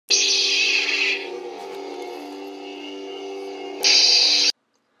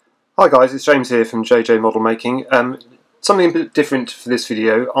Hi guys, it's James here from JJ Model Making. Something a bit different for this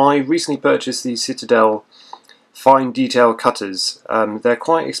video. I recently purchased the Citadel Fine Detail Cutters. They're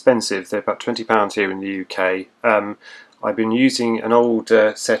quite expensive, they're about £20 here in the UK. I've been using an old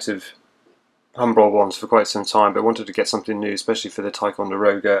set of Humbrol ones for quite some time, but wanted to get something new, especially for the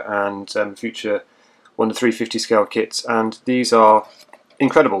Ticonderoga and future 1 to 350 scale kits, and these are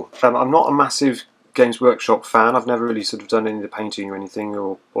incredible. I'm not a massive Games Workshop fan. I've never really sort of done any of the painting or anything,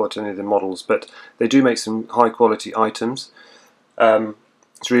 or done any of the models, but they do make some high quality items.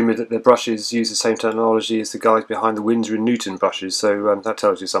 It's rumoured that their brushes use the same technology as the guys behind the Winsor & Newton brushes, so that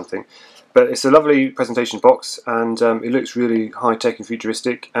tells you something. But it's a lovely presentation box, and it looks really high-tech and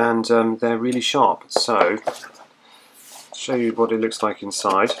futuristic, and they're really sharp. So, I'll show you what it looks like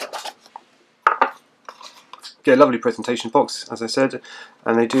inside. Get a lovely presentation box, as I said,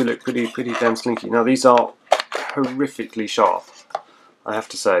 and they do look pretty damn slinky. Now these are horrifically sharp, I have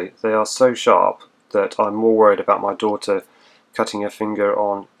to say. They are so sharp that I'm more worried about my daughter cutting her finger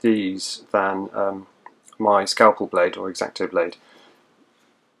on these than my scalpel blade or X-Acto blade.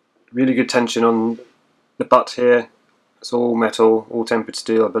 Really good tension on the butt here. It's all metal, all tempered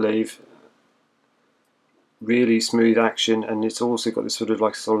steel, I believe. Really smooth action, and it's also got this sort of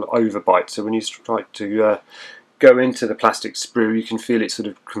overbite, so when you try to go into the plastic sprue, you can feel it sort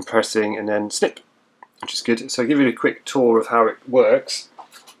of compressing and then snip, which is good. So I'll give you a quick tour of how it works.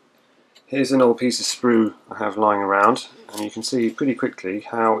 Here's an old piece of sprue I have lying around, and you can see pretty quickly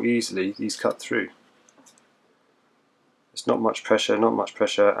how easily these cut through. It's not much pressure,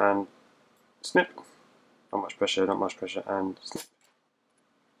 and snip. Not much pressure, and snip.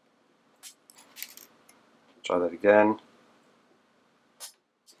 Try that again.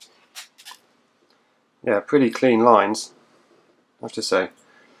 Yeah, pretty clean lines, I have to say.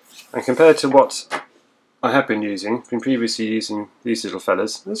 And compared to what I have been previously using these little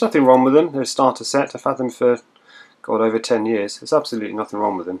fellas, there's nothing wrong with them. They're a starter set. I've had them for, God, over 10 years. There's absolutely nothing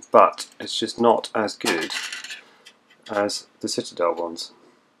wrong with them, but it's just not as good as the Citadel ones.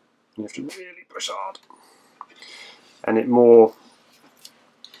 You have to really push hard. And it more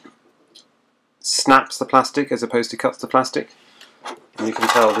snaps the plastic as opposed to cuts the plastic, and you can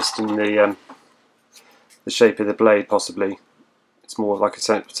tell just in the shape of the blade. Possibly it's more like a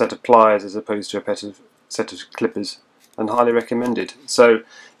set of pliers as opposed to a set of clippers, and highly recommended. So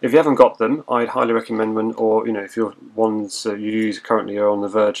if you haven't got them, I'd highly recommend one, or if your ones you use currently are on the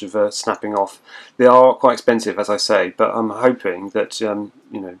verge of snapping off. They are quite expensive, as I say, but I'm hoping that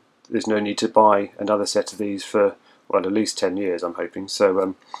there's no need to buy another set of these for, well, at least 10 years, I'm hoping.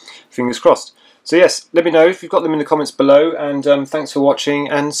 So fingers crossed. So yes, let me know if you've got them in the comments below, and thanks for watching,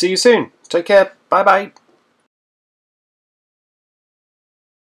 and see you soon. Take care, bye bye.